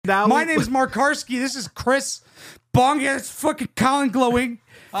My name's Mark Carsky. This is Chris Bongat. It's fucking Colin Glowienke.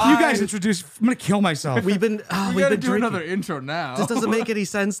 You guys introduce. I'm gonna kill myself. We've been do drinking. another intro now. This doesn't make any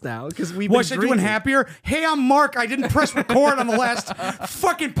sense now because we've What been should I drinking. do? Happier? Hey, I'm Mark. I didn't press record on the last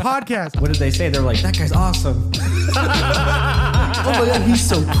fucking podcast. What did they say? They're like, that guy's awesome. Oh my god, he's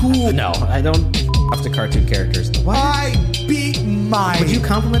so cool. No, I don't off the cartoon characters. What? I beat my. Would you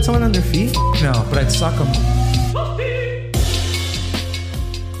compliment someone on their feet? No, but I'd suck them.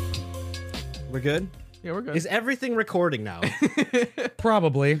 We're good? Yeah, we're good. Is everything recording now?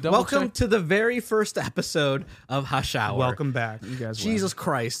 Probably. Welcome to the very first episode of Hush Hour. Welcome back. You guys. Jesus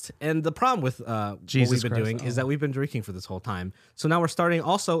Christ. And the problem with what Jesus we've been Christ. doing is that we've been drinking for this whole time. So now we're starting.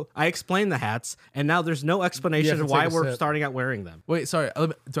 Also, I explained the hats, and now there's no explanation to of why take a we're sip. starting out wearing them. Wait, sorry.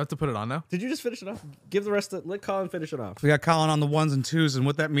 Do I have to put it on now? Did you just finish it off? Give the rest of let Colin finish it off. We got Colin on the ones and twos, and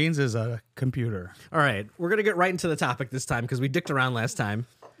what that means is a computer. All right. We're going to get right into the topic this time because we dicked around last time.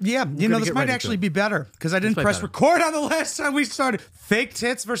 Yeah, you know, this might actually be better because I didn't way press better. record on the last time we started. Fake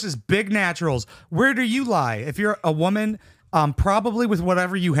tits versus big naturals. Where do you lie? If you're a woman, probably with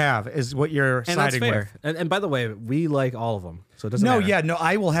whatever you have is what you're And that's siding fair. with. And by the way, we like all of them. So it doesn't No, matter. yeah, no,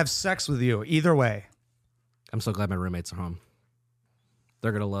 I will have sex with you either way. I'm so glad my roommates are home.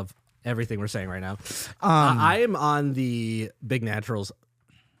 They're going to love everything we're saying right now. I am on the big naturals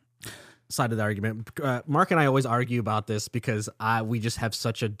side of the argument. Mark and I always argue about this because we just have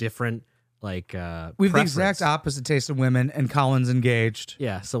such a different We have the preference. exact opposite taste in women, and Colin's engaged.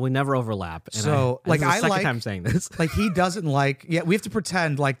 Yeah, so we never overlap. And So, this is the I second like- time saying this. Like, he doesn't like... Yeah, we have to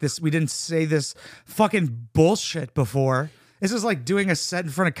pretend like this. We didn't say this fucking bullshit before. This is like doing a set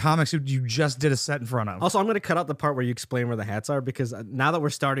in front of comics who you just did a set in front of. Also, I'm going to cut out the part where you explain where the hats are because now that we're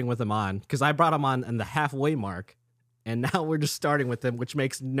starting with them on, because I brought them on in the halfway mark, and now we're just starting with them, which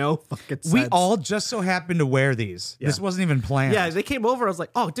makes no fucking sense. We all just so happened to wear these. Yeah. This wasn't even planned. Yeah, they came over. I was like,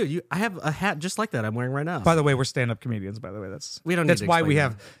 "Oh, dude, I have a hat just like that I'm wearing right now." By the way, we're stand-up comedians, by the way. We don't need That's to why we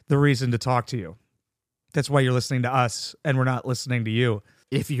explain have the reason to talk to you. That's why you're listening to us, and we're not listening to you.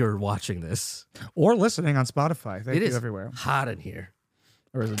 If you're watching this, Or listening on Spotify. Thank it you is everywhere. hot in here.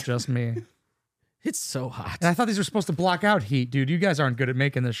 Or is it just me? It's so hot. And I thought these were supposed to block out heat, dude. You guys aren't good at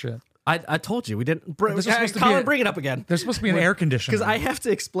making this shit. I told you we didn't. This was supposed to be Colin, a- bring it up again. There's supposed to be an air conditioner. Because I have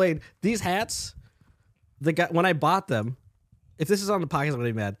to explain these hats. The guy when I bought them, if this is on the podcast, I'm gonna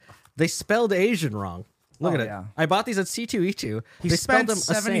be mad. They spelled Asian wrong. Look Oh, at it. yeah. I bought these at C2E2. He They spent spelled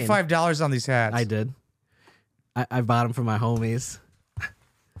them a $75 on these hats. I did. I bought them for my homies.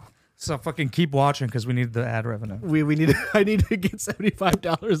 So fucking keep watching because we need the ad revenue. We need. I need to get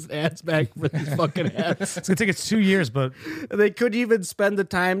 $75 in ads back for these fucking hats. It's gonna take us 2 years, but They couldn't even spend the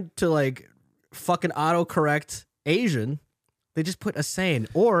time to like fucking autocorrect Asian. They just put a saying.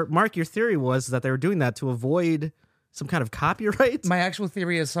 Or Mark, your theory was that they were doing that to avoid some kind of copyright. my actual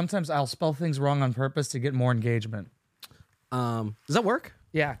theory is sometimes I'll spell things wrong on purpose to get more engagement. Does that work?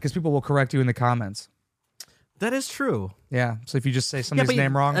 Yeah, because people will correct you in the comments. That is true. Yeah, so if you just say somebody's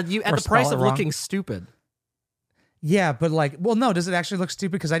name wrong, You at or the spell price it of wrong- looking stupid. Yeah, but like, well, no, does it actually look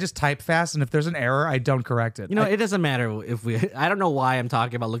stupid? Because I just type fast, and if there's an error, I don't correct it. You know, it doesn't matter if we. I don't know why I'm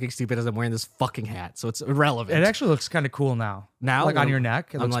talking about looking stupid as I'm wearing this fucking hat, so it's irrelevant. It actually looks kind of cool now. Now? like on your neck,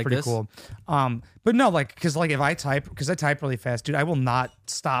 it looks Unlike pretty this? cool. But no, like, because like if I type, because I type really fast, dude, I will not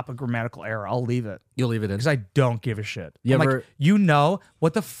stop a grammatical error. I'll leave it You'll leave it in. because I don't give a shit. You I'm ever- like, you know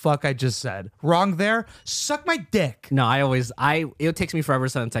what the fuck I just said? Wrong there. Suck my dick. No, it takes me forever to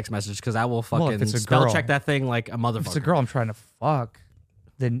send a text message because I will fucking if it's a spell girl. check that thing like a motherfucker. If it's a girl I'm trying to fuck,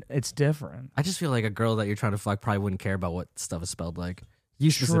 then it's different. I just feel like a girl that you're trying to fuck probably wouldn't care about what stuff is spelled like. You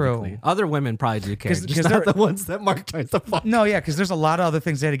True. specifically. Other women probably do care. 'Cause Just not the ones that Mark tries to fuck. No, yeah, because there's a lot of other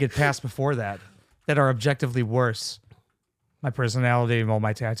things they had to get past before that are objectively worse. My personality, well,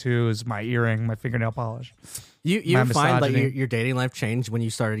 my tattoos, my earring, my fingernail polish. You My find like misogyny. your dating life changed when you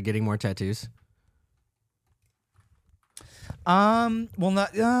started getting more tattoos? Well,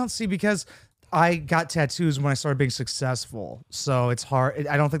 not see, because I got tattoos when I started being successful, so it's hard.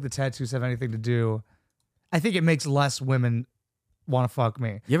 I don't think the tattoos have anything to do. I think it makes less women want to fuck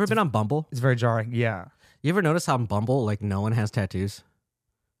me. You ever been on Bumble? It's very jarring. Yeah, You ever notice how on Bumble, like, no one has tattoos?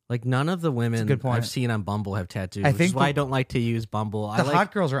 Like, none of the women good point. I've seen on Bumble have tattoos, I which is think why I don't like to use Bumble. the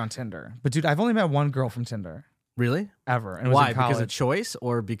hot girls are on Tinder, but dude, I've only met one girl from Tinder Really? ever. And it was Why? in college. Because of choice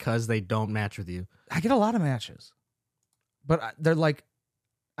or because they don't match with you? I get a lot of matches, but they're like,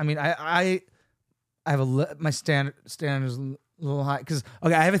 I mean, I have my standard is a little high because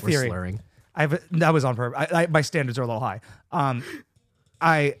okay, I have a We're theory. slurring. That was on purpose. My standards are a little high.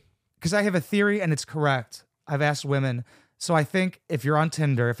 Because I have a theory and it's correct. I've asked women. So I think if you're on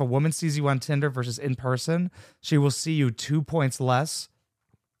Tinder, if a woman sees you on Tinder versus in person, she will see you 2 points less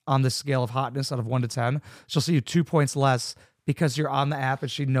on the scale of hotness out of 1 to 10. She'll see you 2 points less because you're on the app and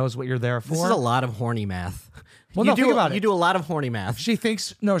she knows what you're there for. This is a lot of horny math. Well, no, think about it. You do a lot of horny math. She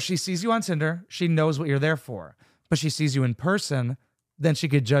sees you on Tinder. She knows what you're there for. But she sees you in person, then she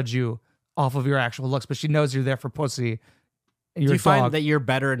could judge you off of your actual looks. But she knows you're there for pussy. Do you find that you're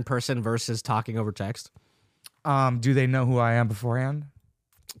better in person versus talking over text? Do they know who I am beforehand?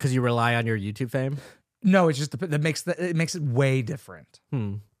 Because you rely on your YouTube fame? No, it's just it makes it way different.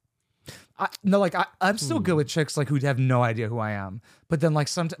 I'm still good with chicks like who have no idea who I am. But then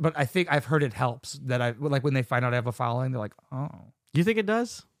but I think I've heard it helps that I like when they find out I have a following, they're like, oh. Do you think it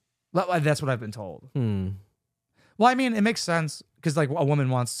does? That's what I've been told. Well, I mean, it makes sense because like a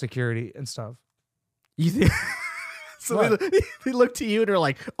woman wants security and stuff. You think? So they look to you and are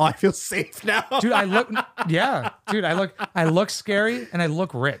like, "Oh, I feel safe now." Dude, I look scary and I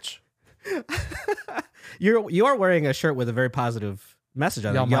look rich. You are wearing a shirt with a very positive message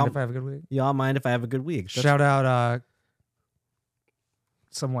on it. Y'all mind if I have a good week? Y'all mind if I have a good week? Shout out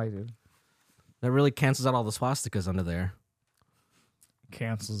some white dude. That really cancels out all the swastikas under there.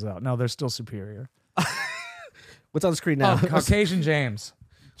 Cancels out. No, they're still superior. What's on the screen now? Caucasian James.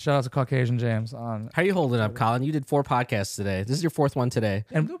 Shout out to Caucasian James. How are you holding up, Colin? You did 4 podcasts today. This is your 4th one today.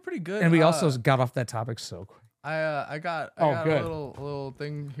 I'm doing pretty good. And we also got off that topic so quick. I got good. a little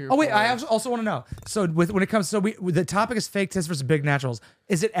thing here. Oh wait, I also want to know. So when it comes, the topic is fake tits versus big naturals.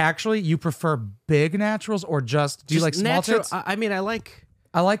 Is it actually you prefer big naturals or do you like small tits? I mean, I like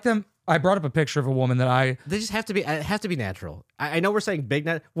them. I brought up a picture of a woman that They just have to be. It has to be natural. I know we're saying big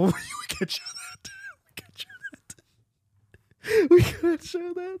Well, we can show that. We could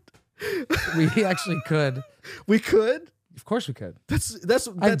show that. we actually could. We could. Of course we could. That's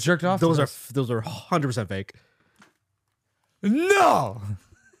I jerked off. Those are 100% fake. No.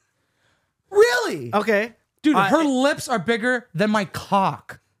 Really? Okay, dude. Her lips are bigger than my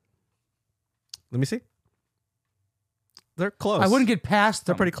cock. Let me see. They're close. I wouldn't get past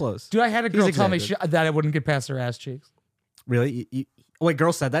them. They're pretty close. Dude, I had a girl tell me that I wouldn't get past her ass cheeks. Really? Wait,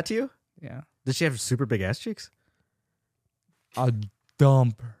 girl said that to you? Yeah. Did she have super big ass cheeks? A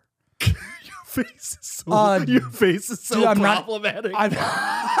dump. Your face is so dude, problematic.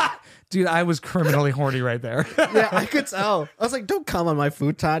 Dude, I was criminally horny right there. Yeah, I could tell. I was like, don't come on my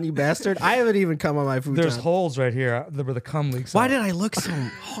futon, you bastard. I haven't even come on my futon. There's holes right here where the cum leaks Why out. did I look so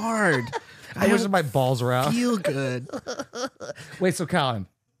hard? I wish my balls were out. Feel good. Wait, so Colin.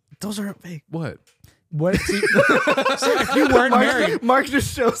 Those are fake. What? See, if you weren't married. Mark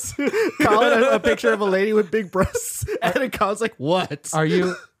just shows Colin a picture of a lady with big breasts. And then Colin's like, what? Are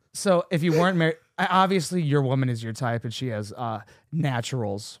you... So if you weren't married... Obviously, your woman is your type and she has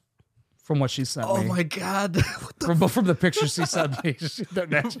naturals from what she sent me. Oh, my God. From the pictures she sent me.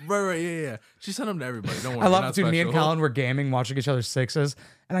 Right, yeah. She sent them to everybody. Don't worry. I love it, dude. Me and Colin were gaming, watching each other's sixes.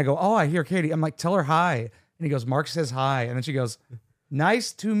 And I go, oh, I hear Katie. I'm like, tell her hi. And he goes, Mark says hi. And then she goes...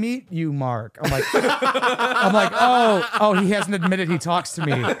 Nice to meet you, Mark. I'm like, oh, he hasn't admitted he talks to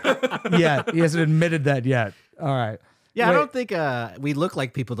me yet. He hasn't admitted that yet. All right. Yeah, wait. I don't think we look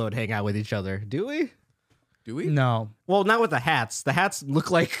like people that would hang out with each other, do we? Do we? No. Well, not with the hats. The hats look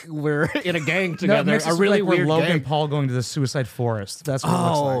like we're in a gang together. No, a really like weird Logan gang. Paul going to the suicide forest. That's what it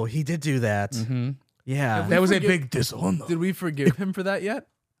looks like. Oh, he did do that. Mm-hmm. Yeah. That was a big dishonor. Did we forgive him for that yet?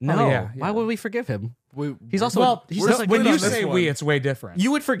 No. Oh, yeah. Why would we forgive him? He's also when you say we, it's way different.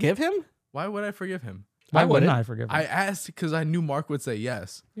 You would forgive him? Why would I forgive him? Why wouldn't I forgive him? I asked because I knew Mark would say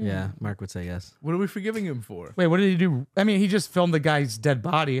yes. Yeah, Mark would say yes. What are we forgiving him for? Wait, what did he do? I mean, he just filmed the guy's dead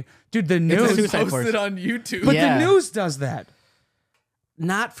body. Dude, the news posted on YouTube. But the news does that.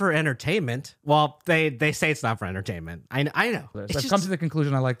 Not for entertainment. Well, they say it's not for entertainment. I know. I've come to the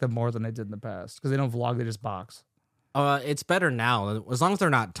conclusion I like them more than I did in the past because they don't vlog, they just box. It's better now. As long as they're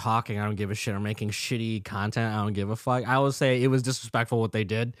not talking, I don't give a shit, or making shitty content, I don't give a fuck. I will say it was disrespectful what they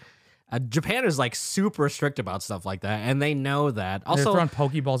did. Japan is like super strict about stuff like that, and they know that. Also, they're throwing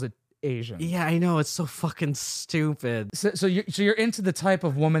Pokeballs at Asians. Yeah, I know. It's so fucking stupid. So you're into the type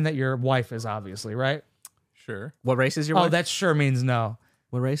of woman that your wife is, obviously, right? Sure. What race is your wife? Oh, that sure means no.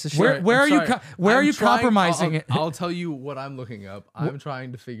 What race is she? Where are you compromising it? I'll tell you what I'm looking up. I'm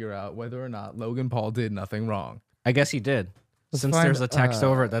trying to figure out whether or not Logan Paul did nothing wrong. I guess he did. Since there's a text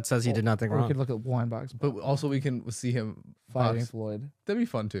over it that says he did nothing wrong. We could look at wine box. But also we can see him fighting Floyd. That'd be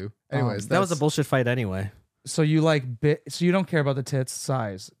fun too. Anyways, that was a bullshit fight anyway. So you so you don't care about the tits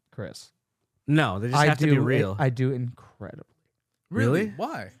size, Chris? No, they just have to be real. I do incredibly. Really?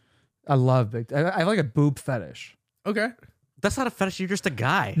 Why? I love big. I like a boob fetish. Okay. That's not a fetish. You're just a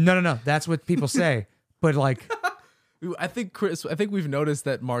guy. No. That's what people say. But like, I think Chris. I think we've noticed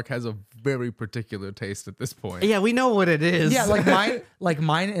that Mark has a very particular taste at this point. Yeah, we know what it is. Yeah, like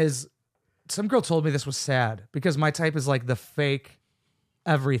mine is. Some girl told me this was sad because my type is like the fake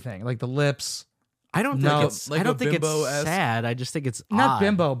everything, like the lips. I don't No. think it's Like I don't a think it's bimbo-esque? sad. I just think it's Not odd.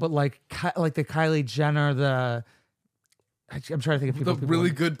 bimbo, but like the Kylie Jenner, I'm trying to think of people. The really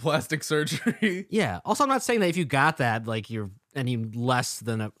good plastic surgery. Yeah. Also, I'm not saying that if you got that, like you're any less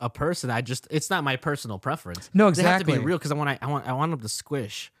than a person. It's not my personal preference. No, They have to be exactly. real because I want them to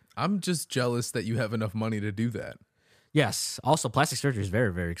squish. I'm just jealous that you have enough money to do that. Yes. Also, plastic surgery is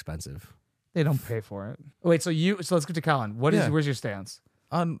very, very expensive. They don't pay for it. Wait, so let's get to Colin. Where's your stance?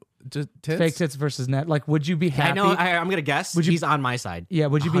 On just tits? Fake tits versus net. Like, would you be happy? I know. I'm gonna guess. Would you- He's on my side. Yeah,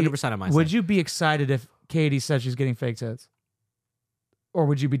 would you be 100% on my side? Would you be excited if Katie said she's getting fake tits, or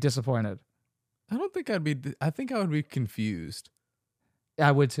would you be disappointed? I don't think I'd be. I think I would be confused.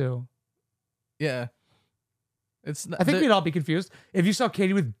 I would too. Yeah. It's. Not, I think we'd all be confused if you saw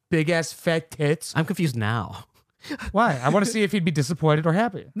Katie with big ass fat tits. I'm confused now. Why? I want to see if he'd be disappointed or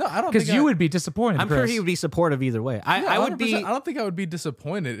happy. No, I don't. Because think you I, would be disappointed. I'm sure he would be supportive either way. I would 100%. be. I don't think I would be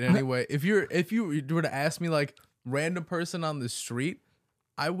disappointed in any way. If you were to ask me like random person on the street,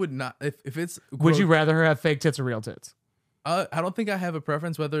 I would not. If it's. Would you rather her have fake tits or real tits? I don't think I have a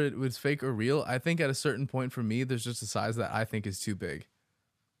preference whether it was fake or real. I think at a certain point for me, there's just a size that I think is too big.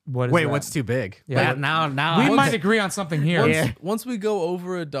 What is Wait, that? what's too big? Yeah. Now We I- might agree on something here. Once we go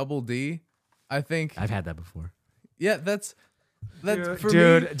over a double D, I think I've had that before. yeah, that's for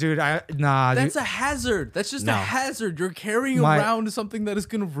me. Dude, nah. That's a hazard. That's just No. a hazard. You're carrying My- around something that is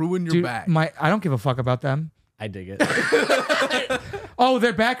going to ruin your dude, back. I don't give a fuck about them. I dig it. Oh,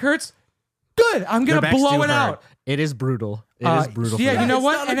 their back hurts? Good. I'm going to Their backs blow do it hurt. out. It is brutal. It is brutal. Yeah, for you know It's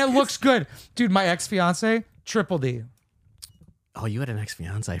what? not And a- it looks good. Dude, my ex-fiance, triple D. Oh, you had an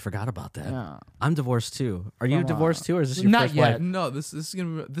ex-fiance. I forgot about that. Yeah. I'm divorced too. Are you Come divorced on. too, or is this your Not first yet. wife? no, this is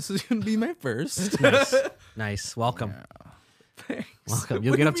gonna be my first. Nice. Welcome. Thanks. Welcome.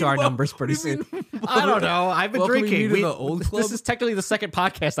 You'll What get do up you to our mean, numbers pretty what do you soon. mean? I don't know. I've been Welcoming drinking. me to the old club? This is technically the second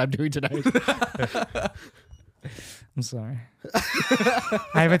podcast I'm doing tonight. I'm sorry.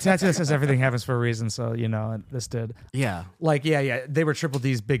 I have a tattoo that says everything happens for a reason, so you know this did. Yeah. Like, yeah, they were triple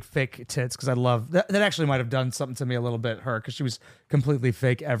D's big fake tits because I love that. That actually might have done something to me a little bit. Her because she was completely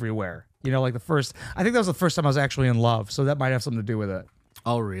fake everywhere. You know, like I think that was the first time I was actually in love, so that might have something to do with it.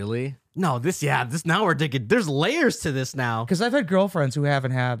 Oh, really? No, this now we're digging. There's layers to this now. Because I've had girlfriends who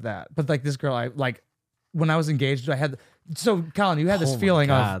haven't had that, but like this girl, I like when I was engaged, I had. So Colin, you had this Oh my feeling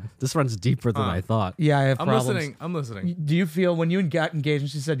God. of This runs deeper than I thought. yeah, I have I'm problems. listening. I'm listening. Do you feel when you got engaged and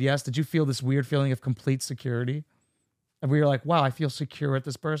she said yes? Did you feel this weird feeling of complete security? And we were like, wow, I feel secure with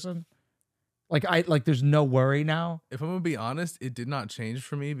this person. Like there's no worry now. If I'm gonna be honest, it did not change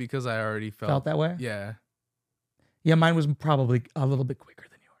for me because I already Felt that way? Yeah, Yeah, mine was probably a little bit quicker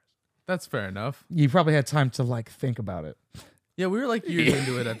than yours. that's fair enough. You probably had time to like think about it. Yeah, we were like years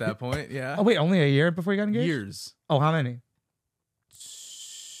into it at that point. Yeah, Oh wait, only a year before you got engaged? years. Oh, how many?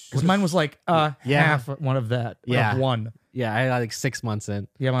 Because mine was like Yeah. half one of that. Yeah. Of one. Yeah, I had like 6 months in.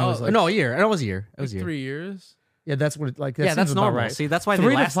 Yeah, mine was Oh, like No, a year. It was a year. It was a year. 3 years. yeah, that's what it like. That Yeah, that's seems about normal. Right. See, that's why they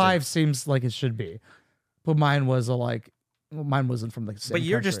 3 to lasted. 5 seems like it should be, but mine was mine wasn't from the same. But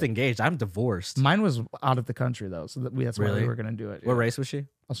you're just country. engaged. I'm divorced. Mine was out of the country though, so that's why Really? we were gonna do it. What yeah. race was she?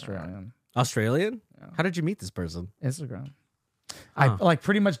 Australian. Australian? Yeah. How did you meet this person? Instagram. Huh. I like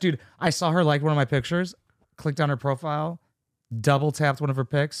pretty much, dude. I saw her like one of my pictures, clicked on her profile, double tapped one of her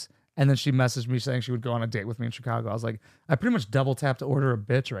pics, and then she messaged me saying she would go on a date with me in Chicago. I was like, I pretty much double tapped to order a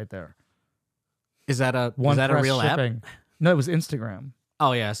bitch right there. Is that a Press real app? shipping. No, it was Instagram.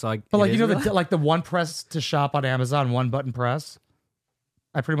 Oh yeah, so But like the one press to shop on Amazon, one button press.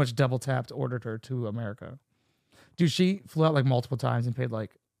 I pretty much double tapped, ordered her to America. Dude, she flew out like multiple times and paid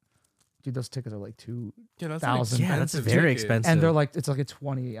like, dude, those tickets are like Yeah, that's $2,000. yeah, that's expensive very ticket. expensive. and they're like it's like a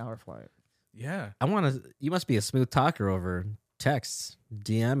 20-hour flight. Yeah, I want to. You must be a smooth talker over texts,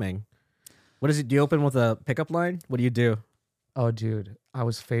 DMing. What is it? Do you open with a pickup line? What do you do? Oh, dude, I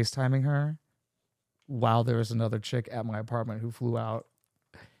was FaceTiming her while there was another chick at my apartment who flew out,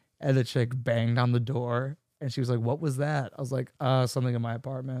 and the chick banged on the door, and she was like, "What was that?" I was like, something in my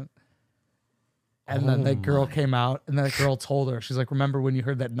apartment." And then that girl came out, and that girl told her, she's like, "Remember when you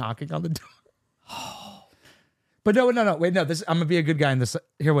heard that knocking on the door?" But no, wait, no. This I'm gonna be a good guy in this.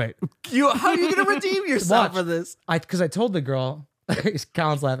 Here, wait. How are you gonna redeem yourself Watch. for this? Because I told the girl,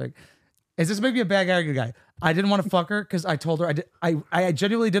 Colin's laughing. Is this maybe a bad guy or a good guy? I didn't want to fuck her because I told her I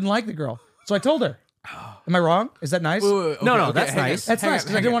genuinely didn't like the girl, so I told her. Am I wrong? Is that nice? Wait, No, that's hang on, nice. That's hang nice on,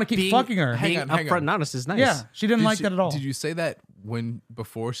 because I hang didn't on. want to keep fucking her. Hang Being on, hang upfront on. and honest is nice. Yeah, she didn't like that at all. Did you say that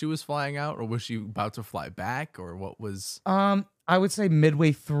before she was flying out, or was she about to fly back, or what was? I would say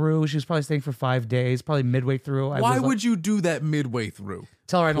midway through. She was probably staying for 5 days. Probably midway through. Why would you do that midway through?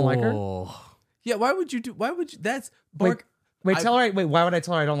 Tell her I don't like her? Yeah, why would you? That's Mark. Wait, tell her. Wait, why would I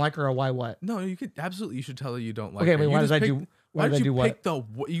tell her I don't like her, or why what? No, you could absolutely. You should tell her you don't like Okay, her. wait, You why just did I pick- do? Why did I do what?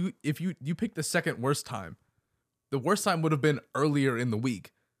 If you picked the second worst time, the worst time would have been earlier in the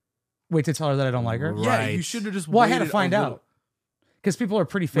week. Wait to tell her that I don't like her? Yeah, Right. you should have just. Well, I had to waited find a little. out because people are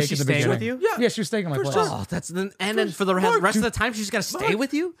pretty fake Was she in the staying beginning. with you? Yeah. she was staying in my place. sure. Oh, that's then for the rest of the time she's got to stay Mark,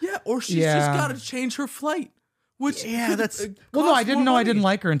 with you. Yeah, or she's Yeah. just got to change her flight. Which Yeah, that's- Well, no, I costs didn't more know I money. didn't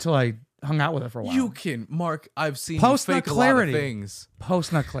like her until I hung out with her for a while. You can, Mark. I've seen Post you nut fake a lot of clarity. things.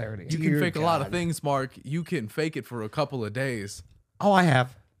 Post nut clarity. You can fake a lot of things, Mark. You can fake it for a couple of days. Oh, I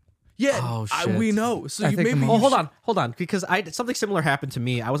have. Yeah. Yeah, Oh, shit. we know. So I you think maybe. I'm- Oh, you hold on, because something similar happened to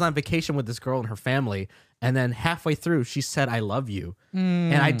me. I was on vacation with this girl and her family, and then halfway through, she said, "I love you,"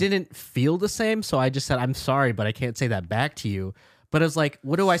 and I didn't feel the same, so I just said, "I'm sorry, but I can't say that back to you." But it was like,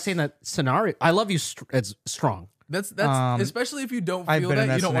 what do I say in that scenario? I love you. It's strong. That's especially if you don't I've feel been in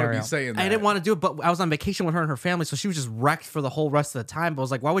that, that you don't want to scenario. be saying that. I didn't want to do it, but I was on vacation with her and her family, so she was just wrecked for the whole rest of the time. But I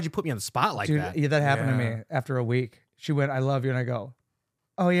was like, why would you put me on the spot like Dude, that? yeah, that happened to Yeah. me after a week. She went, "I love you," and I go,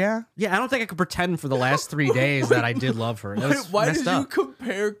 "Oh yeah." Yeah, I don't think I could pretend for the last 3 days that I did love her. It was Why messed did you up.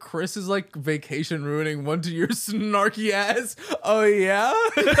 compare Chris's like vacation ruining one to your snarky ass? Oh yeah,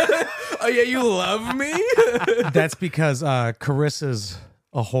 oh yeah, you love me. That's because Carissa's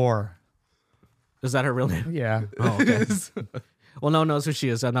a whore. Is that her real name? Yeah. Oh, okay. Well, no one knows who she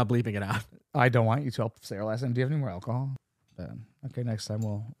is. I'm not bleeping it out. I don't want you to. I'll say her last name. Do you have any more alcohol? Then okay, next time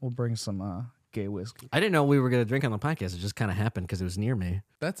we'll bring some gay whiskey. I didn't know we were going to drink on the podcast. It just kind of happened because it was near me.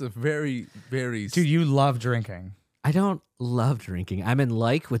 That's a very, very. Dude, you love drinking. I don't love drinking. I'm in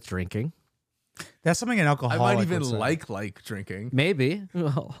like with drinking. That's something an I alcoholic might even would say. like drinking. Maybe.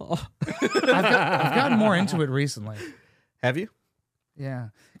 I've gotten more into it recently. Have you? Yeah,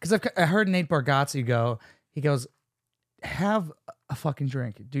 because I heard Nate Bargatze go. He goes, "Have a fucking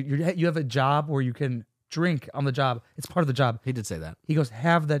drink, dude. You have a job where you can drink on the job. It's part of the job." He did say that. He goes,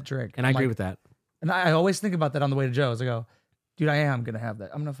 "Have that drink," And I agree with that. And I always think about that on the way to Joe's. I go, "Dude, I am gonna have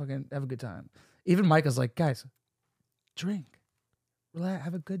that. I'm gonna fucking have a good time." Even Micah's like, "Guys, drink, relax,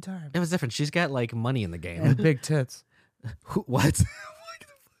 have a good time." It was different. She's got like money in the game. And big tits. What?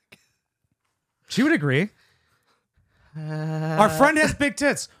 She would agree. Our friend has big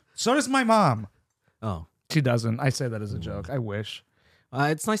tits. So does my mom. Oh. She doesn't. I say that as a joke. I wish.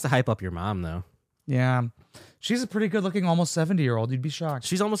 It's nice to hype up your mom, though. Yeah, she's a pretty good-looking, almost 70-year-old. You'd be shocked.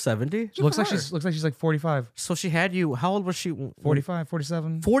 She's almost 70. Looks like she's like 45, So she had you. How old was she? 45,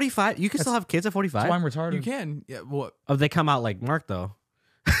 47. 45. You can still have kids at 45. That's why I'm retarded. You can. Yeah. What? Oh, they come out like Mark though.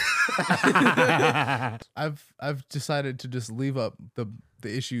 I've decided to just leave up the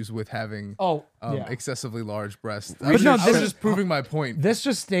issues with having excessively large breasts. I was just proving my point. This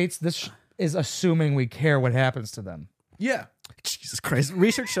just states is assuming we care what happens to them. Yeah. Jesus Christ.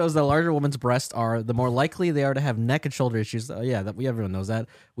 Research shows that larger women's breasts are the more likely they are to have neck and shoulder issues. Everyone knows that.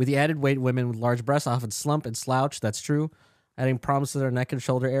 With the added weight, women with large breasts often slump and slouch. That's true. Adding problems to their neck and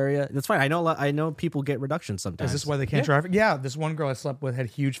shoulder area. That's fine. I know people get reductions sometimes. Is this why they can't drive? Yeah, this one girl I slept with had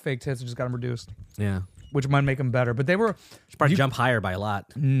huge fake tits and just got them reduced, Yeah. which might make them better. But they were She probably jump higher by a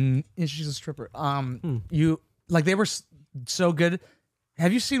lot. she's a stripper. They were so good.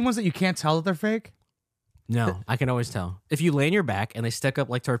 Have you seen ones that you can't tell that they're fake? No, I can always tell. If you lay on your back and they stick up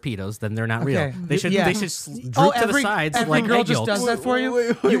like torpedoes, then they're not Okay. real. They should Yeah. droop to the sides every like girl egg just yolks. does that for you.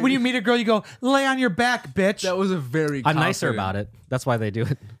 Wait. When you meet a girl, you go, "Lay on your back, bitch." That was a very. I'm nicer confident- about it. That's why they do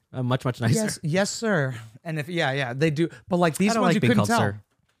it. I'm much nicer. yes, sir. And if they do. But like these I don't ones, like you being couldn't called tell. sir.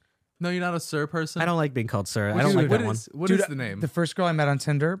 No, you're not a sir person. I don't like being called sir. I Dude, don't like what that one. is- What Dude, is the name? The first girl I met on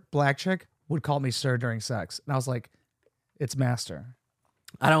Tinder, black chick, would call me sir during sex, and I was like, "It's master."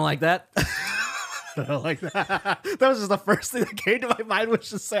 I don't like that. I don't like that. That was just the first thing that came to my mind was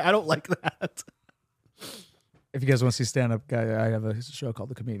just say I don't like that. If you guys want to see stand up, guy, I have a show called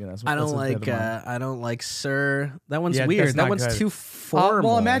The Comedian. I don't like sir. That one's Yeah, weird. that's That not one's good. too formal.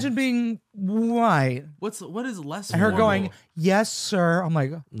 well, imagine being white what is less? and her formal? going, "Yes, sir." I'm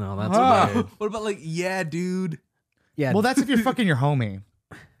like, No, that's Ah. weird. What about like, yeah, dude? Yeah. well, that's if you're fucking your homie,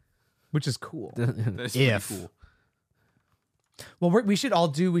 which is cool. That's if pretty cool. Well, we should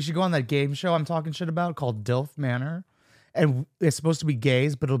go on that game show I'm talking shit about called Dilf Manor, and it's supposed to be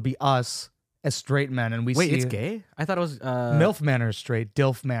gays, but it'll be us as straight men, and we wait, see it's gay? I thought it was MILF Manor's straight,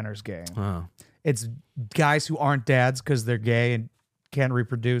 Dilf Manor's gay. Oh. It's guys who aren't dads because they're gay and can't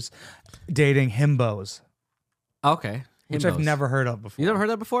reproduce, dating himbos. Okay. which I've never heard of before. You never heard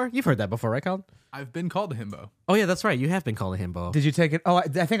that before? You've heard that before, right, Colin? I've been called a himbo. Oh yeah, that's right. You have been called a himbo. Did you take it? Oh, I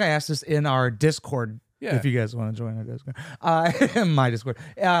think I asked this in our Discord. Yeah. If you guys want to join our Discord, my Discord.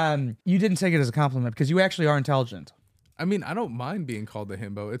 You didn't take it as a compliment because you actually are intelligent. I mean, I don't mind being called a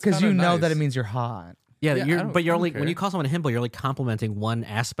himbo. It's because you know nice. that it means you're hot. Yeah, but you're only when you call someone a himbo, you're only complimenting one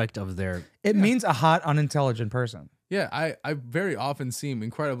aspect of their. It means a hot, unintelligent person. Yeah, I very often seem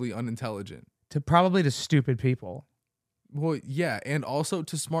incredibly unintelligent. Probably to stupid people. Well, yeah, and also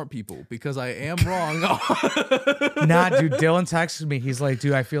to smart people because I am wrong. Nah, dude. Dylan texted me. He's like,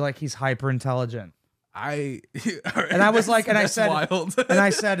 dude, I feel like he's hyper intelligent. And I was like, and I said, wild. And I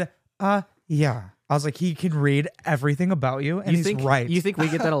said, yeah. I was like, he can read everything about you, and he's right. You think we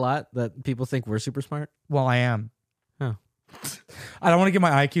get that a lot? That people think we're super smart? Well, I am. Oh. I don't want to get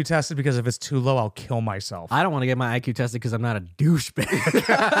my IQ tested because if it's too low, I'll kill myself. I don't want to get my IQ tested because I'm not a douchebag.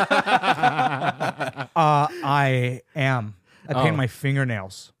 I am. I paint my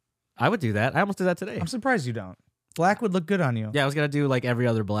fingernails. I would do that. I almost did that today. I'm surprised you don't. Black would look good on you. Yeah, I was going to do like every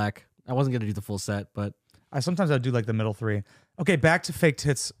other black. I wasn't going to do the full set, but... Sometimes I'd do like the middle three. Okay, back to fake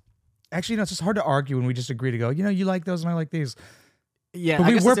tits. Actually, it's just hard to argue when we just agree to go, you like those and I like these. Yeah, but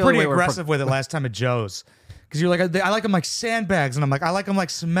we were pretty aggressive with it last time at Joe's. Because you're like, I like them like sandbags. And I'm like, I like them like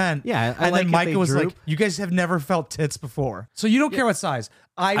cement. Yeah, and then Micah was like, you guys have never felt tits before. So you don't care what size.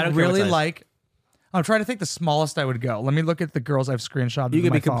 I really like... I'm trying to think the smallest I would go. Let me look at the girls I've screenshotted. You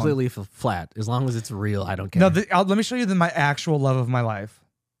can be completely flat. As long as it's real, I don't care. No, let me show you my actual love of my life.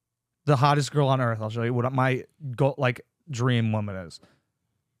 The hottest girl on earth. I'll show you what my dream woman is.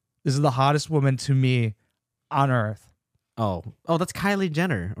 This is the hottest woman to me on earth. Oh, that's Kylie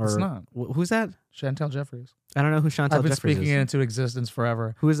Jenner. Or it's not. Who's that? Chantel Jeffries. I don't know who Chantel Jeffries is. I've been speaking it into existence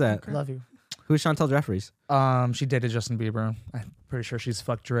forever. Who is that? Love you. Who's Chantel Jeffries? She dated Justin Bieber. I'm pretty sure she's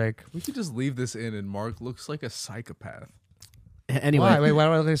fucked Drake. We could just leave this in, and Mark looks like a psychopath. Anyway, why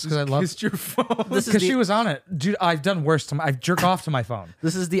do I do this? Because I love kissed your phone. Because she was on it, dude. I've done worse to I've jerked off to my phone.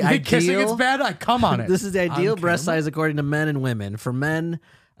 This is the you ideal. Think kissing it's bad. I come on it. This is the ideal breast size according to men and women. For men,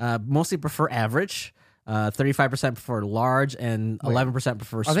 mostly prefer average. 35% prefer large, and 11%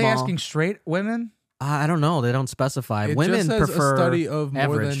 prefer small. Are they asking straight women? I don't know. They don't specify. It Women just says prefer a study of more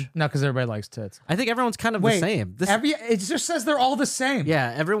average. than... No, because everybody likes tits. I think everyone's kind of the same. It just says they're all the same.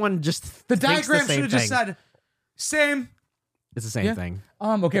 Yeah, everyone just the thinks diagram the should have just said same. It's the same thing.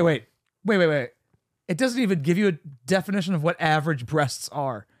 Okay, wait. It doesn't even give you a definition of what average breasts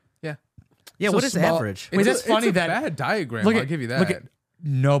are. Yeah. Yeah, So what is small- average? Wait, that's funny it's a that bad diagram. I'll give you that.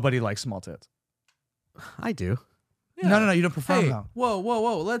 Nobody likes small tits. I do. Yeah. No, you don't prefer them though.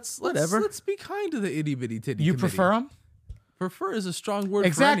 Whoa. Let's be kind to the itty bitty titty. You committee. prefer them? Prefer is a strong word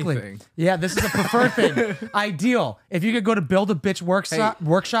Exactly. for anything. Yeah, this is a preferred thing. Ideal. If you could go to Build a Bitch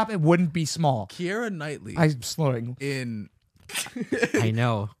workshop, it wouldn't be small. Keira Knightley. I'm slowing. I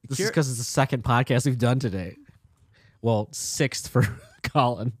know. This is because it's the second podcast we've done today. Well, sixth for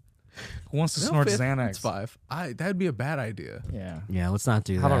Colin. Who wants to snort Xanax? It's 5. That'd be a bad idea. Yeah, let's not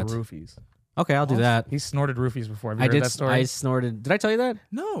do How that. about roofies? Okay, I'll do that. He snorted roofies before. Have you heard that story? I snorted. Did I tell you that?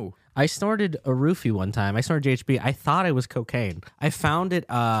 No. I snorted a roofie one time. I snorted GHB. I thought it was cocaine. I found it,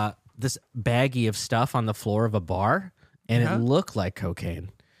 this baggie of stuff on the floor of a bar, and it looked like cocaine.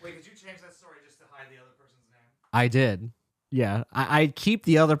 Wait, did you change that story just to hide the other person's name? I did. Yeah, I keep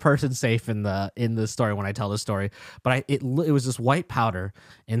the other person safe in the story when I tell the story. But it was this white powder,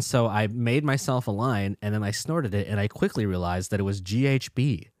 and so I made myself a line, and then I snorted it, and I quickly realized that it was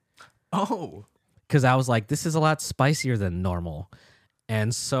GHB. Oh, because I was like, this is a lot spicier than normal,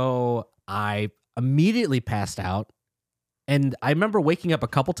 and so I immediately passed out. And I remember waking up a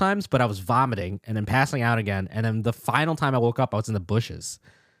couple times, but I was vomiting and then passing out again. And then the final time I woke up, I was in the bushes.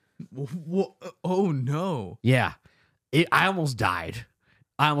 Oh no! Yeah. I almost died.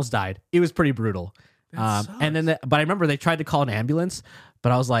 It was pretty brutal. And then, but I remember they tried to call an ambulance,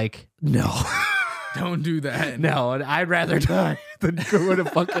 but I was like, no, don't do that. No, I'd rather die than go in a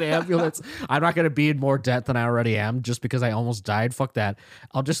fucking ambulance. I'm not going to be in more debt than I already am just because I almost died. Fuck that.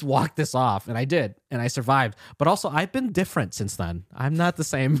 I'll just walk this off. And I did. And I survived. But also, I've been different since then. I'm not the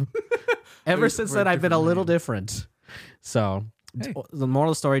same. Ever since then, I've been a little different. So, the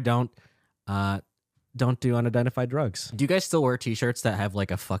moral of the story, don't do unidentified drugs. Do you guys still wear t-shirts that have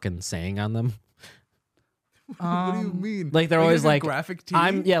like a fucking saying on them? What do you mean? Like they're always like graphic tee?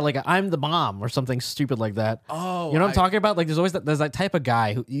 I'm the bomb or something stupid like that. Oh, you know what I'm talking about? Like there's always there's that type of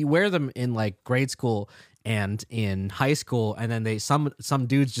guy who you wear them in like grade school and in high school, and then some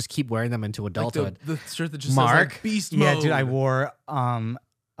dudes just keep wearing them into adulthood. Like the shirt that just Mark, says like Beast Mode. Yeah, dude, I wore a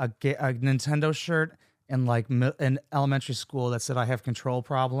Nintendo shirt in in elementary school that said I have control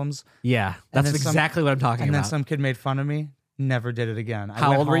problems. Yeah, that's exactly what I'm talking about. And then some kid made fun of me. Never did it again.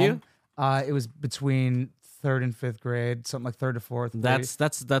 How old were you? It was between 3rd and 5th grade, something like 3rd to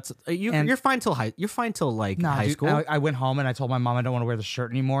 4th. That's you're fine till high school. I went home and I told my mom I don't want to wear the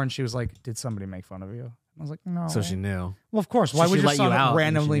shirt anymore, and she was like, "Did somebody make fun of you?" I was like, "No." So she knew. Well, of course. Why would your son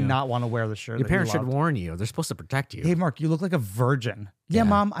randomly not want to wear the shirt? Your parents should warn you. They're supposed to protect you. Hey, Mark, you look like a virgin. Yeah,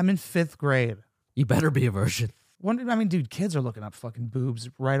 Mom, I'm in 5th grade. You better be a virgin. Dude, kids are looking up fucking boobs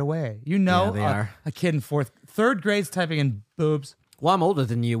right away. You know, they are. A kid in 3rd grade's typing in boobs. Well, I'm older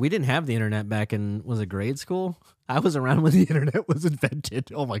than you. We didn't have the internet back in, was it grade school? I was around when the internet was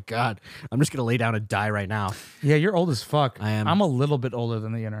invented. Oh my God. I'm just going to lay down and die right now. Yeah, you're old as fuck. I am. I'm a little bit older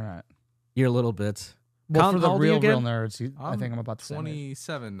than the internet. You're a little bit. Well, for the real nerds, I think I'm about to say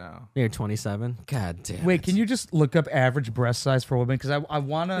 27 now. You're 27? God damn. Wait, can you just look up average breast size for women? Because I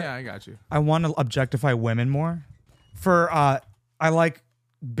want to. Yeah, I got you. I want to objectify women more. I like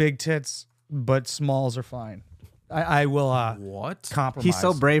big tits, but smalls are fine. I will what? Compromise. He's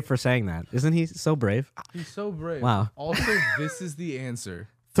so brave for saying that. Isn't he so brave? He's so brave. Wow. Also, this is the answer.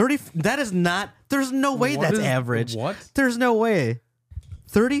 30. That is not. There's no way that's average. What? There's no way.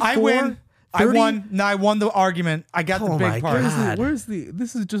 34. I win. 30? I won. No, I won the argument. I got the big part. Where's the?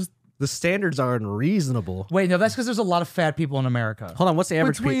 This is just. The standards are unreasonable. Wait, no, that's because there's a lot of fat people in America. Hold on, what's the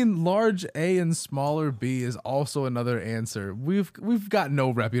average? Between large A and smaller B is also another answer. We've got no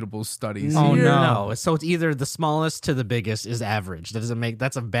reputable studies. Oh here. no! So it's either the smallest to the biggest is average. That doesn't make.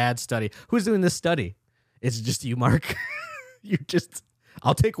 That's a bad study. Who's doing this study? It's just you, Mark.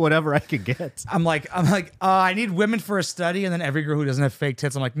 I'll take whatever I can get. I'm like, I need women for a study, and then every girl who doesn't have fake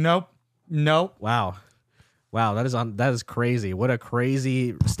tits, I'm like, nope. Wow, that is crazy. What a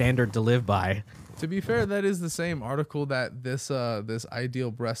crazy standard to live by. To be fair, that is the same article that this ideal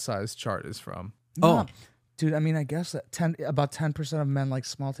breast size chart is from. Oh, dude, I mean, I guess that about 10% of men like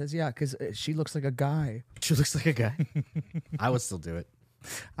small tits. Yeah, because she looks like a guy. She looks like a guy. I would still do it.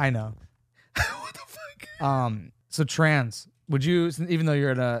 I know. What the fuck? So trans, would you, even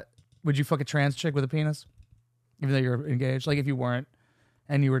though would you fuck a trans chick with a penis? Even though you're engaged? Like if you weren't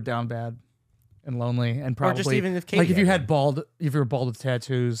and you were down bad and lonely and probably. Or just even if Katie like if you were bald with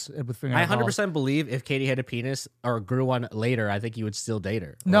tattoos and with fingernails. I 100% believe if Katie had a penis or grew one later, I think you would still date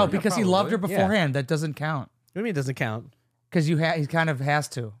her. No, because he loved her beforehand. Yeah. That doesn't count. What do you mean it doesn't count? Because he kind of has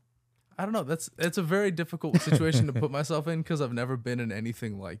to. I don't know. It's a very difficult situation to put myself in because I've never been in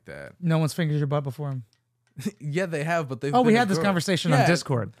anything like that. No one's fingered your butt before him. Yeah, they have, but they've. We had this conversation on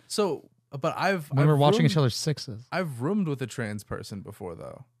Discord. So, but we were watching each other's sixes. I've roomed with a trans person before,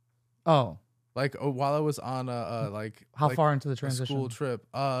 though. Oh, like while I was on how far into the transition? School trip.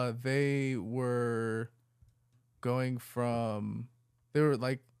 They were going from. They were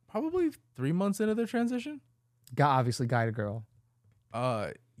like probably 3 months into their transition. Obviously, guy to girl.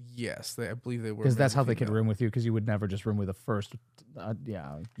 Yes, I believe they were. Because that's how they could room with you. Because you would never just room with a first.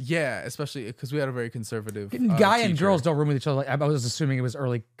 Yeah, especially because we had a very conservative guy teacher. and girls don't room with each other. Like, I was assuming it was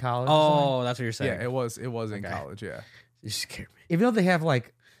early college. Oh, that's what you're saying. Yeah, it was in college. Yeah, you scared me. Even though they have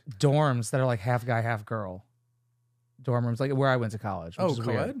like dorms that are like half guy, half girl. Dorm rooms, like where I went to college. Which is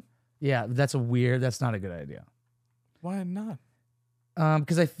co-ed? Weird. Yeah, that's not a good idea. Why not?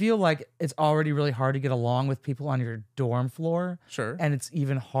 Because I feel like it's already really hard to get along with people on your dorm floor. Sure. And it's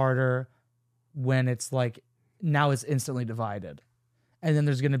even harder when it's like now it's instantly divided. And then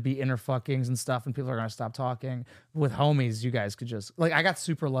there's going to be inner fuckings and stuff, and people are going to stop talking. With homies, you guys could just like, I got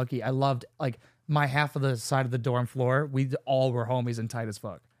super lucky. I loved like my half of the side of the dorm floor. We all were homies and tight as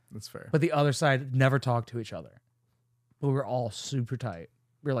fuck. That's fair. But the other side never talked to each other. But we were all super tight.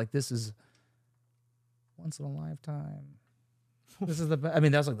 We were like, this is once in a lifetime. This is the best. I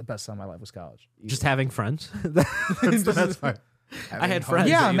mean, that was like the best time of my life was college. Just having friends. That's the best part. I had friends.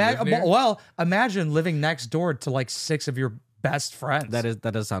 Yeah, imagine living next door to like 6 of your best friends.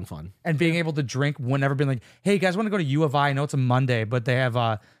 That does sound fun. And being able to drink whenever, being like, hey, you guys want to go to U of I? I know it's a Monday, but they have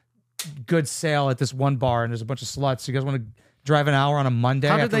a good sale at this one bar, and there's a bunch of sluts. You guys want to drive an hour on a Monday?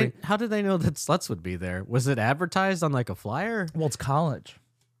 How did they know that sluts would be there? Was it advertised on like a flyer? Well, it's college.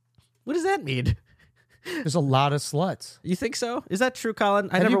 What does that mean? There's a lot of sluts. You think so? Is that true, Colin?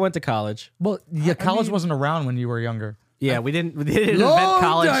 I never went to college. Well, yeah, college wasn't around when you were younger. Yeah, we didn't invent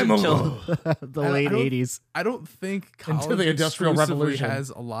college until the late 80s. I don't think college until the Industrial Revolution has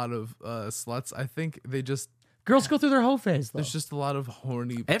a lot of sluts. I think they just girls go through their hoe phase. Though. There's just a lot of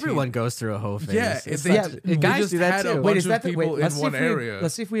horny. Everyone goes through a hoe phase. Yeah, guys do that too. Wait, is that people in one area?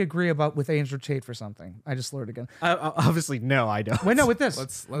 Let's see if we agree about with Angel Tate for something. I just slurred again. Obviously, no, I don't. Wait, no, with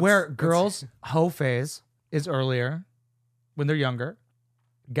this, where girls hoe phase is earlier when they're younger,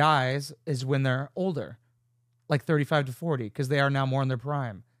 guys is when they're older. like 35 to 40 because they are now more in their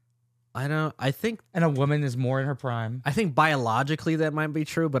prime. I think And a woman is more in her prime. I think biologically that might be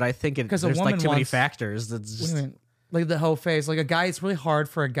true, but I think there's like too many factors. That's just like the hoe phase. Like a guy, it's really hard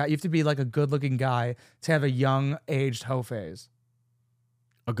for a guy. You have to be like a good-looking guy to have a young aged hoe phase.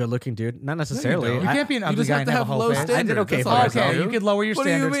 a good-looking dude. Not necessarily. You can't be an ugly guy and have a hoe low face. standards. I did okay That's for all myself. Okay, you could lower your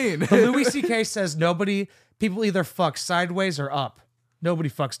standards. What do you mean? But Louis C.K. says people either fuck sideways or up. Nobody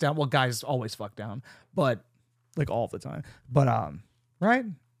fucks down. Well, guys always fuck down, but like all the time. But right?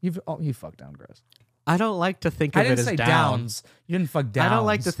 You fuck down, Chris. I don't like to think of I didn't it as say down. downs. You didn't fuck downs. I don't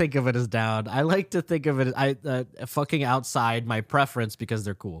like to think of it as down. I like to think of it as fucking outside my preference because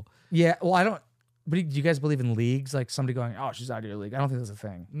they're cool. Yeah, well, I don't. But do you guys believe in leagues? Like somebody going, "Oh, she's out of your league." I don't think that's a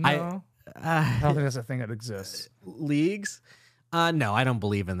thing. No. I don't think that's a thing that exists. Leagues? No, I don't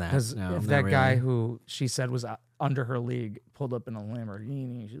believe in that. Because No, if not that guy really. who she said was under her league pulled up in a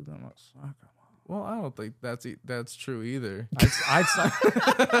Lamborghini, she's gonna suck him. Well, I don't think that's true either. I'd suck.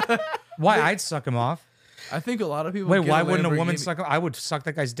 Why? I'd suck him off. I think a lot of people. Wait, get why wouldn't a woman Lamborghini- suck him? I would suck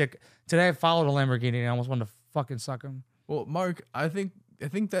that guy's dick. Today I followed a Lamborghini and I almost wanted to fucking suck him. Well, Mark, I think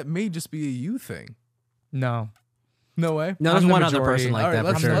that may just be a you thing. No. No way. No, there's I'm the one other majority. person like All right,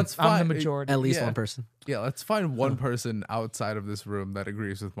 that for sure. let's I'm find the majority. At least yeah. one person. Yeah, let's find one person outside of this room that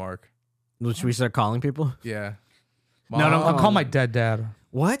agrees with Mark. Should we start calling people? Yeah. No, I'll call my dead dad.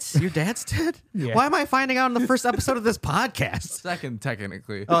 What? Your dad's dead? Yeah. Why am I finding out in the first episode of this podcast? Second,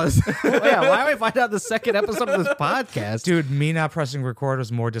 technically. Oh, yeah. Why am I finding out in the second episode of this podcast? Dude, me not pressing record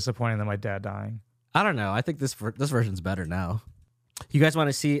was more disappointing than my dad dying. I don't know. I think this version's better now. You guys want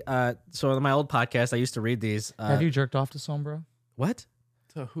to see? So in my old podcast, I used to reed these. Have you jerked off to Sombra? What?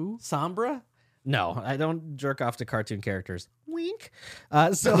 To who? Sombra? No, I don't jerk off to cartoon characters. Wink.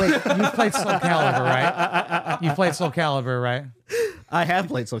 So Wait, you played Soul Calibur, right? You played Soul Calibur, right? I have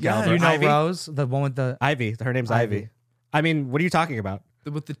played Soul Yeah, Calibur. You know Ivy? Rose, the one with the Ivy. Her name's Ivy. I mean, what are you talking about?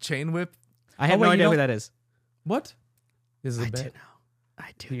 With the chain whip? I have wait, no you idea know- who that is. What? This is a I do bit. know. I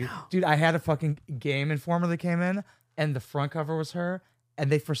do know. Dude, I had a fucking Game Informer that came in, and the front cover was her,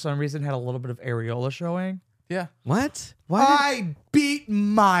 and they for some reason had a little bit of areola showing. Yeah. What? What? I beat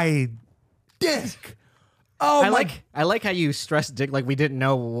my dick. Oh I like how you stressed dick like we didn't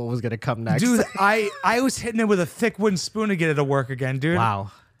know what was gonna come next. dude, I was hitting it with a thick wooden spoon to get it to work again, dude.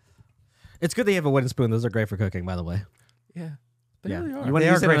 Wow. It's good that you have a wooden spoon. Those are great for cooking, by the way. Yeah. They really are. You want They to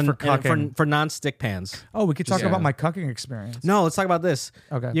are use it great in- for in- cooking. for non-stick pans. Oh, we could talk Yeah. about my cucking experience. No, let's talk about this.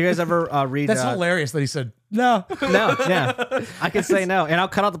 Okay. You guys ever read? That's hilarious that he said no. No, yeah. I can say no, and I'll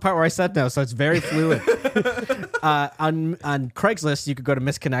cut out the part where I said no, so it's very fluid. On Craigslist, you could go to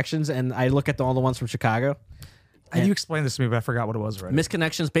Misconnections, and I look at all the ones from Chicago. And you explained this to me, but I forgot what it was already.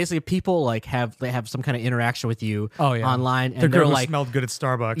 Misconnections, basically, people like have some kind of interaction with you online, and the they're girl who like, smelled good at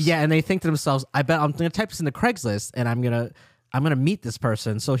Starbucks. yeah, and they think to themselves, I bet I'm going to type this into Craigslist, and I'm gonna meet this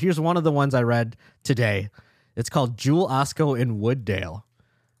person. So here's one of the ones I read today. It's called Jewel Osco in Wooddale.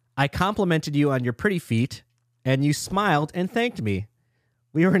 I complimented you on your pretty feet, and you smiled and thanked me.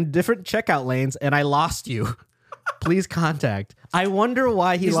 We were in different checkout lanes, and I lost you. Please contact. I wonder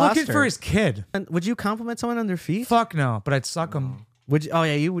why He's lost looking her. for his kid. And would you compliment someone on their feet? Fuck no, but I'd suck him. Would you? Oh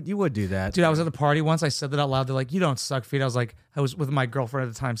yeah, you would do that. Dude, I was at a party once. I said that out loud. They're like, "You don't suck feet." I was like, I was with my girlfriend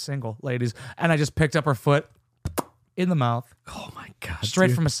at the time, single, ladies, and I just picked up her foot in the mouth, Oh my god! straight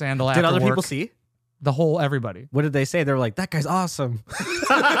dude. from a sandal. Did after other people work. see? The whole everybody? What did they say? They were like, "That guy's awesome."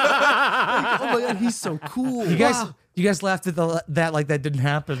 Oh my god, he's so cool. You guys laughed at that like that didn't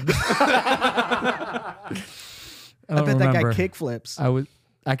happen. I bet that guy kick flips.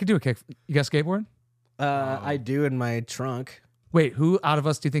 I could do a kick. You got skateboard? I do in my trunk. Wait, who out of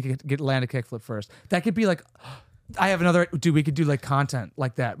us do you think could land a kickflip first? That could be like, I have another. Dude, we could do like content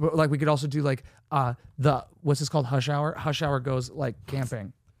like that. Like we could also do like what's this called? Hush Hour. Hush Hour goes like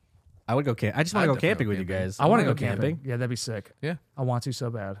camping. I would go camp. I just want to go camping with you guys. I want to go camping. Yeah, that'd be sick. Yeah. I want to so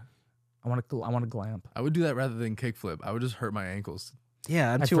bad. I want to glamp. I would do that rather than kickflip. I would just hurt my ankles.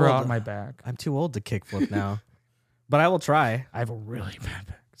 Yeah, I'm I too throw old. out my back. I'm too old to kickflip now, but I will try. I have a really bad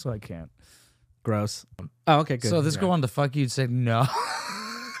back, so I can't. Gross. Oh, okay, good. So this go on to fuck you'd say no.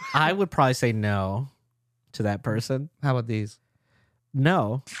 I would probably say no to that person. How about these?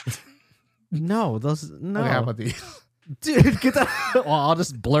 No. No, those no. Okay, how about these? Dude, get that. Well, I'll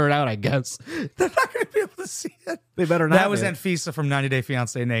just blur it out, I guess. They're not going to be able to see it. They better not. That was be. Anfisa from 90 Day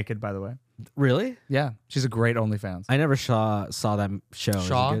Fiancé naked, by the way. Really? Yeah, she's a great OnlyFans. I never saw that show. Is it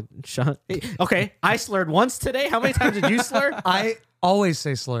Shaw? good? Shaw? Okay, I slurred once today. How many times did you slur? I always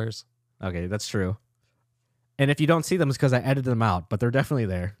say slurs. Okay, that's true. And if you don't see them, it's because I edited them out, but they're definitely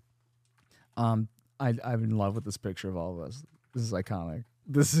there. I'm in love with this picture of all of us. This is iconic.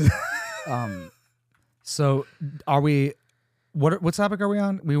 This is So are we? What topic are we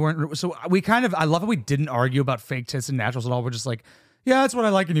on? We weren't. So we kind of. I love how we didn't argue about fake tits and naturals at all. We're just like, yeah, that's what I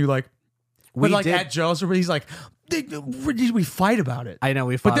like and you like. But like at Joe's, he's like, we fight about it. I know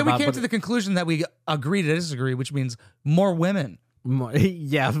we fought but then about we came to the conclusion that we agree to disagree, which means more women.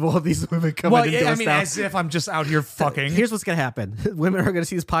 Yeah, well, these women coming into us now. As if I'm just out here fucking. Here's what's gonna happen: women are gonna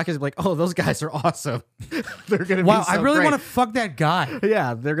see this podcast and be like, "Oh, those guys are awesome." They're gonna wow, be so I really great. want to fuck that guy.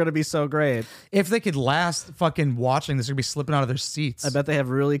 Yeah, they're gonna be so great. If they could last fucking watching this, they're gonna be slipping out of their seats. I bet they have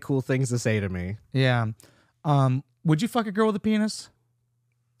really cool things to say to me. Yeah. Would you fuck a girl with a penis?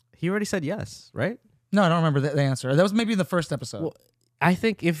 He already said yes, right? No, I don't remember the answer. That was maybe in the first episode. Well, I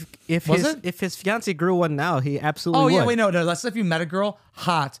think if his fiance grew one now, he absolutely would. Oh yeah, wait, no. Let's say if you met a girl,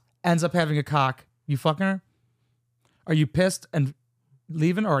 hot, ends up having a cock, you fucking her? Are you pissed and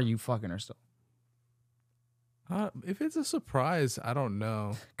leaving, or are you fucking her still? If it's a surprise, I don't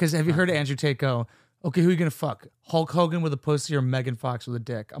know. Because have you heard Andrew Tate go, okay, who are you gonna fuck? Hulk Hogan with a pussy or Megan Fox with a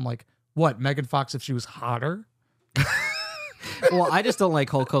dick? I'm like, what? Megan Fox if she was hotter? Well, I just don't like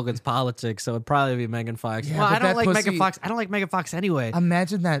Hulk Hogan's politics, so it'd probably be Megan Fox. Yeah, well, I don't like pussy, Megan Fox. I don't like Megan Fox anyway.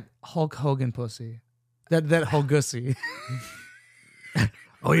 Imagine that Hulk Hogan pussy. That Hulgussy.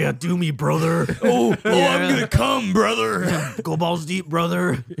 Oh yeah, do me, brother. I'm gonna come, brother. Go balls deep,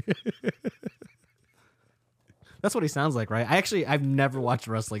 brother. That's what he sounds like, right? I've never watched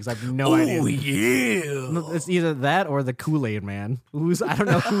wrestling, so I have no idea. Oh yeah. It's either that or the Kool-Aid Man. I don't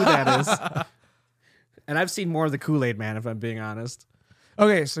know who that is. And I've seen more of the Kool-Aid Man, if I'm being honest.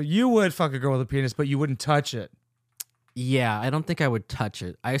 Okay, so you would fuck a girl with a penis, but you wouldn't touch it. Yeah, I don't think I would touch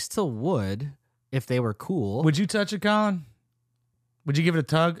it. I still would if they were cool. Would you touch it, Colin? Would you give it a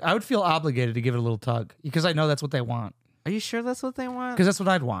tug? I would feel obligated to give it a little tug because I know that's what they want. Are you sure that's what they want? Because that's what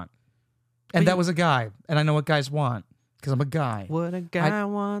I'd want. And that was a guy, and I know what guys want because I'm a guy. What a guy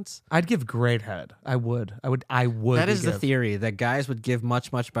wants. I'd give great head. I would. That is the theory, that guys would give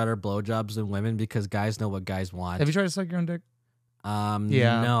much, much better blowjobs than women because guys know what guys want. Have you tried to suck your own dick?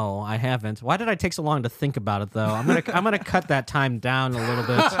 Yeah. No, I haven't. Why did I take so long to think about it though? I'm gonna cut that time down a little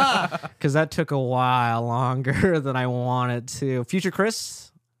bit because that took a while longer than I wanted to. Future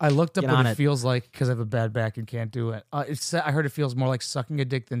Chris, I looked up what it feels like because I have a bad back and can't do it. I heard it feels more like sucking a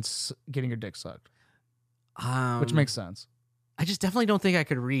dick than getting your dick sucked, which makes sense. I just definitely don't think I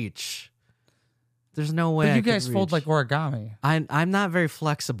could reach. There's no way. But you guys fold like origami. I'm not very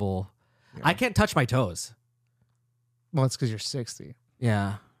flexible. Yeah. I can't touch my toes. Well, it's because you're 60.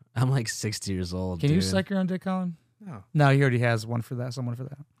 Yeah, I'm like 60 years old. Can you suck your own dick, Colin? No. No, he already has one for that. Someone for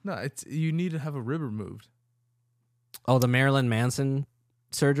that. No, you need to have a rib removed. Oh, the Marilyn Manson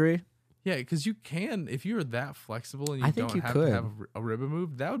surgery? Yeah, because you can, if you're that flexible and you don't have to have a rib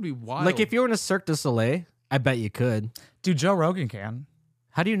removed, that would be wild. Like if you were in a Cirque du Soleil, I bet you could. Dude, Joe Rogan can.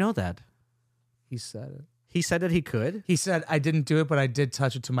 How do you know that? He said it. He said that he could? He said, I didn't do it, but I did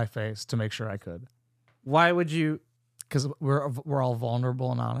touch it to my face to make sure I could. Why would you? Because we're all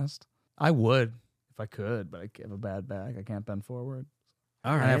vulnerable and honest. I would if I could, but I have a bad back. I can't bend forward.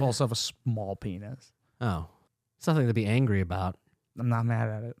 All right. And I also have a small penis. Oh. Something to be angry about. I'm not mad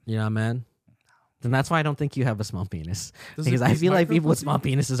at it. You're not mad? Then that's why I don't think you have a small penis. Because I feel like people with small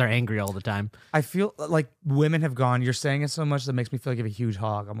penises are angry all the time. I feel like women have gone, you're saying it so much that makes me feel like you have a huge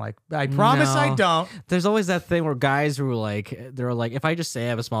hog. I'm like, I promise I don't. There's always that thing where guys who are like, they're like, if I just say I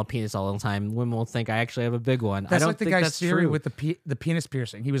have a small penis all the time, women will think I actually have a big one. That's I don't like the think guy's that's theory true. with the penis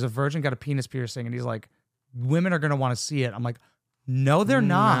piercing. He was a virgin, got a penis piercing, and he's like, women are going to want to see it. I'm like, no, they're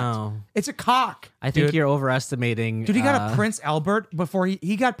not. No. It's a cock. I think you're overestimating. Dude, he got a Prince Albert before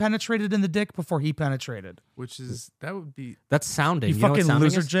he got penetrated in the dick before he penetrated. Which is, that would be. That's sounding. You fucking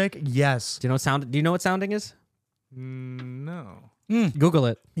loser, Jake. Yes. Do you know what sounding is? No. Google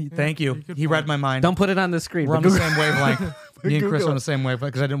it. Thank you. He read my mind. Don't put it on the screen. We're on the same wavelength. Me and Chris are on the same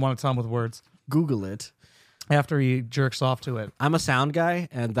wavelength because I didn't want to tell him with words. Google it. After he jerks off to it. I'm a sound guy,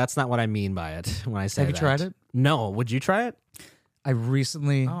 and that's not what I mean by it when I say that. Have you tried it? No. Would you try it? I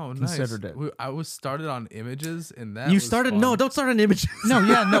recently considered it. I was started on images, and that you was started. fun. No, don't start on images. No,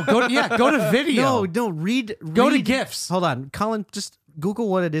 go to video. No, read. Go to GIFs. Hold on, Colin. Just Google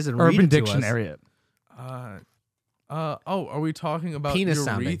what it is and Urban read it Dictionary to us. Are we talking about penis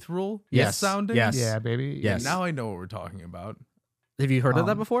sounding? urethral? Yes. Sounding? Yes. Yeah, baby. Yes. Now I know what we're talking about. Have you heard of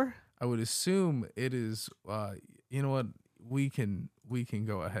that before? I would assume it is. You know what? We can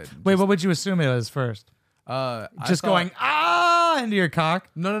go ahead. Wait, what would you assume it was first? Going into your cock?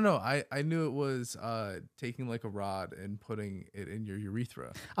 No. I knew it was taking like a rod and putting it in your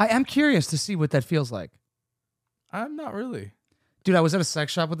urethra. I am curious to see what that feels like. I'm not really. Dude, I was at a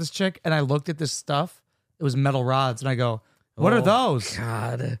sex shop with this chick and I looked at this stuff. It was metal rods and I go, What are those?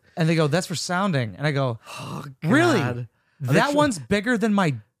 God. And they go, that's for sounding. And I go, Oh, really? That one's bigger than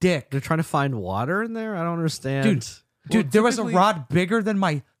my dick. They're trying to find water in there? I don't understand. Dude, there was a rod bigger than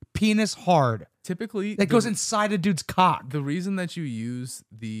my penis hard. Typically, that goes inside a dude's cock. The reason that you use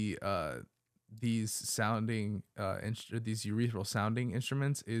these urethral sounding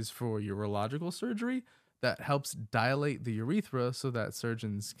instruments is for urological surgery. That helps dilate the urethra so that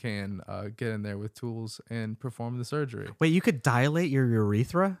surgeons can get in there with tools and perform the surgery. Wait, you could dilate your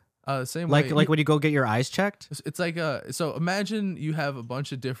urethra? Same like way. Like when you go get your eyes checked? It's like so imagine you have a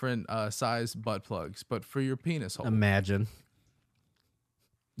bunch of different size butt plugs, but for your penis hole. Imagine.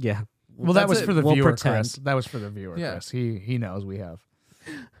 Yeah. Well, that was for the viewer, pretend. Chris. That was for the viewer, Yeah. Chris. He knows we have.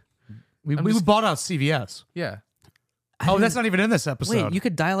 We bought out CVS. Yeah. Oh, that's not even in this episode. Wait, you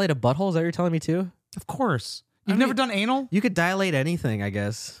could dilate a butthole? Is that what you're telling me too? Of course. You've never done anal? You could dilate anything, I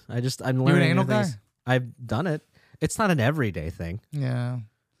guess. I'm learning. You're an anal new things. guy? I've done it. It's not an everyday thing. Yeah.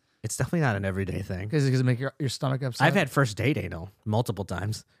 It's definitely not an everyday thing. Because it make your stomach upset? I've had first date anal multiple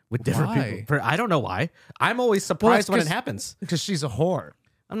times with different Why? people. I don't know why. I'm always surprised when it happens. Because she's a whore.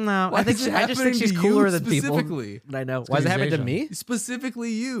 No, Why I just is it think she's happening to cooler you than people. specifically? I know. Why is it happening to me?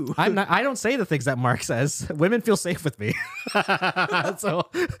 Specifically you. I'm not. I don't say the things that Mark says. Women feel safe with me. So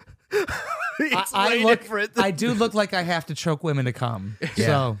it's different. I do look like I have to choke women to come. Yeah.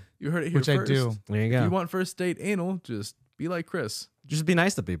 So You heard it here which first. I do. There you If go. you want first date anal, just be like Chris. Just be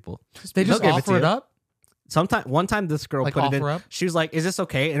nice to people. They just They'll give offer to it you. up. One time this girl Like put it in. offer up? She was like, "Is this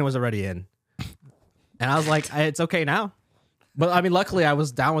okay?" And it was already in. And I was like, "It's okay now." But I mean, luckily I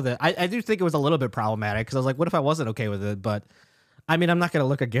was down with it. I do think it was a little bit problematic because I was like, "What if I wasn't okay with it?" But I mean, I'm not gonna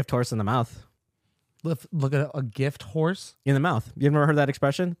look a gift horse in the mouth. Look at a gift horse. In the mouth. You ever heard that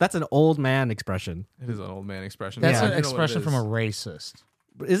expression? That's an old man expression. It is an old man expression. That's Yeah, an you know what it expression from a is. racist.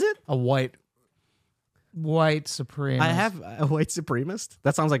 Is it? A white supremacist. I have a white supremacist.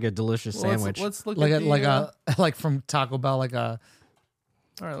 That sounds like a delicious Well, sandwich. Let's look like at like from Taco Bell, like a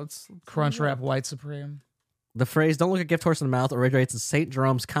all right, let's crunch wrap white supreme. The phrase "Don't look a gift horse in the mouth" originates in Saint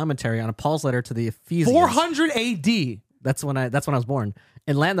Jerome's commentary on Paul's letter to the Ephesians. 400 AD. That's when I was born.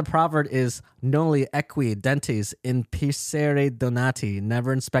 In Latin, the proverb is "Noli equi dentes in piscere donati."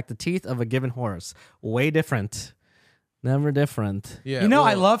 Never inspect the teeth of a given horse. Way different. Never different. Yeah. You know,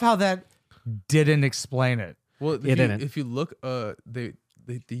 I well- love how that didn't explain it. Well, It didn't. if you look,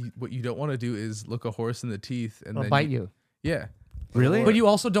 what you don't want to do is look a horse in the teeth and It'll then bite you. Yeah. Really? But you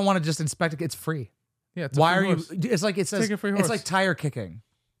also don't want to just inspect it. It's free. Yeah. It's a Why free are horse. you? It's like it says. Take a free It's horse. like tire kicking.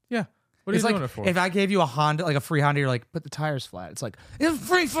 Yeah. What are It's you like doing it for? if I gave you a Honda, like a free Honda, you're like, put the tires flat. It's like it's a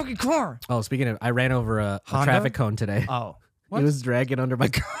free fucking car. Oh, speaking of, I ran over a Honda? traffic cone today. Oh, It was dragging under my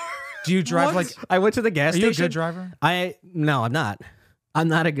car. do you drive What? like? I went to the gas Are you a station. good driver? No, I'm not. I'm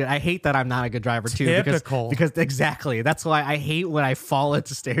not a good. I hate that I'm not a good driver too. Typical. Because exactly. That's why I hate when I fall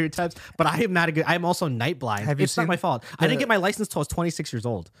into stereotypes. But I am not a good. I'm also night blind. Have you It's not seen my fault. I didn't get my license till I was 26 years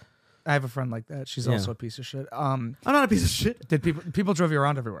old. I have a friend like that. She's also a piece of shit. I'm not a piece of shit. Did people drove you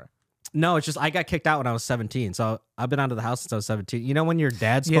around everywhere? No, it's just I got kicked out when I was 17. So I've been out of the house since I was 17. You know when your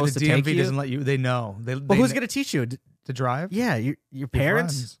dad's Yeah, the supposed to take DMV you. doesn't let you. They know. Well, who's gonna teach you? to drive? Yeah, your Your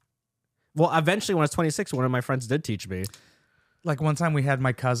parents. friends. Well, eventually, when I was 26, one of my friends did teach me. Like one time we had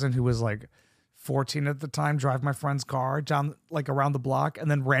my cousin who was like 14 at the time drive my friend's car down like around the block,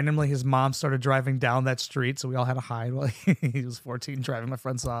 and then randomly his mom started driving down that street, so we all had to hide while he was 14 driving my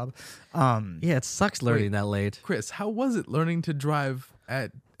friend Saab. Yeah, it sucks learning that late. Chris, how was it learning to drive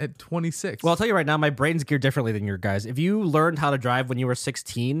at 26? Well, I'll tell you right now, my brain's geared differently than your guys. If you learned how to drive when you were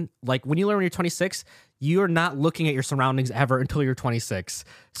 16, like when you learn when you're 26, you're not looking at your surroundings ever until you're 26.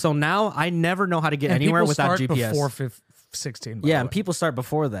 So now I never know how to get And anywhere people without start GPS. before 16. by Yeah, the and way. people start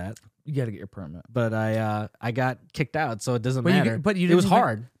before that. You got to get your permit. But I got kicked out, so it doesn't But matter. you it was didn't even-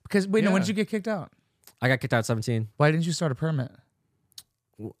 hard. Because wait, no, when Yeah. did you get kicked out? I got kicked out at 17. Why didn't you start a permit?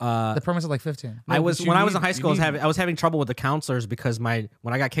 The permit's at like 15. I was but when you I was in need- high school. you need- I was having trouble with the counselors because when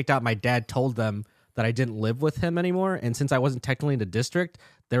I got kicked out, my dad told them that I didn't live with him anymore, and since I wasn't technically in the district,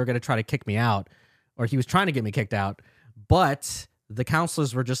 they were going to try to kick me out, or he was trying to get me kicked out. But the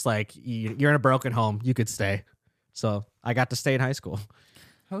counselors were just like, "You're in a broken home. You could stay." So I got to stay in high school.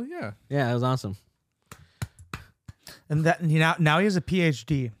 Hell yeah. Yeah, it was awesome. And that now he has a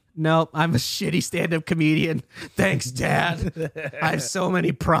PhD. No, I'm a shitty stand-up comedian. Thanks, Dad. I have so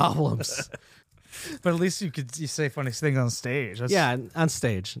many problems. But at least you say funny things on stage. That's, Yeah, on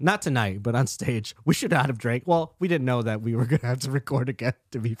stage. Not tonight, but on stage. We should not have drank. Well, we didn't know that we were going to have to record again,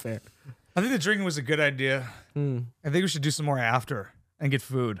 to be fair. I think the drinking was a good idea. I think we should do some more after and get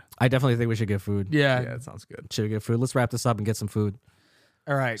food. I definitely think we should get food. Yeah. Yeah, that sounds good. Should we get food? Let's wrap this up and get some food.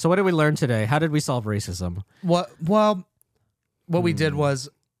 All right. So what did we learn today? How did we solve racism? Well, what we did was,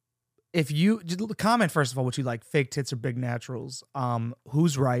 if you just comment first of all what you like, fake tits or big naturals.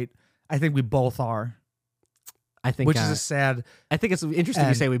 Who's right? I think we both are. I think, which is a sad. I think it's interesting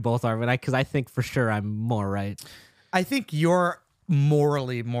you say we both are, but because I think for sure I'm more right. I think you're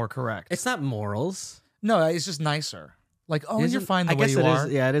morally more correct. It's not morals. No, it's just nicer. Like, oh, you're fine the way you are.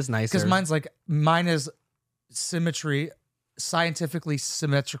 Yeah, it is nicer. Because mine is symmetry, scientifically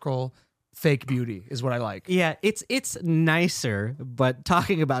symmetrical. Fake beauty is what I like. Yeah, it's nicer, but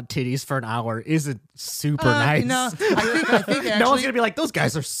talking about titties for an hour isn't super nice. No, I think actually, no one's gonna be like, those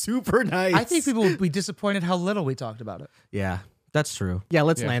guys are super nice. I think people would be disappointed how little we talked about it. Yeah, that's true. Yeah,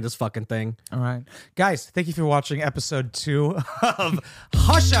 let's land this fucking thing. All right. Guys, thank you for watching episode 2 of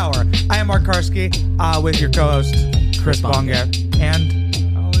Hush Hour. I am Mark Carsky with your co-host, Chris Bongat, and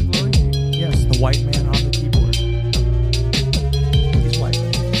Colin Glowienke. yes, the white man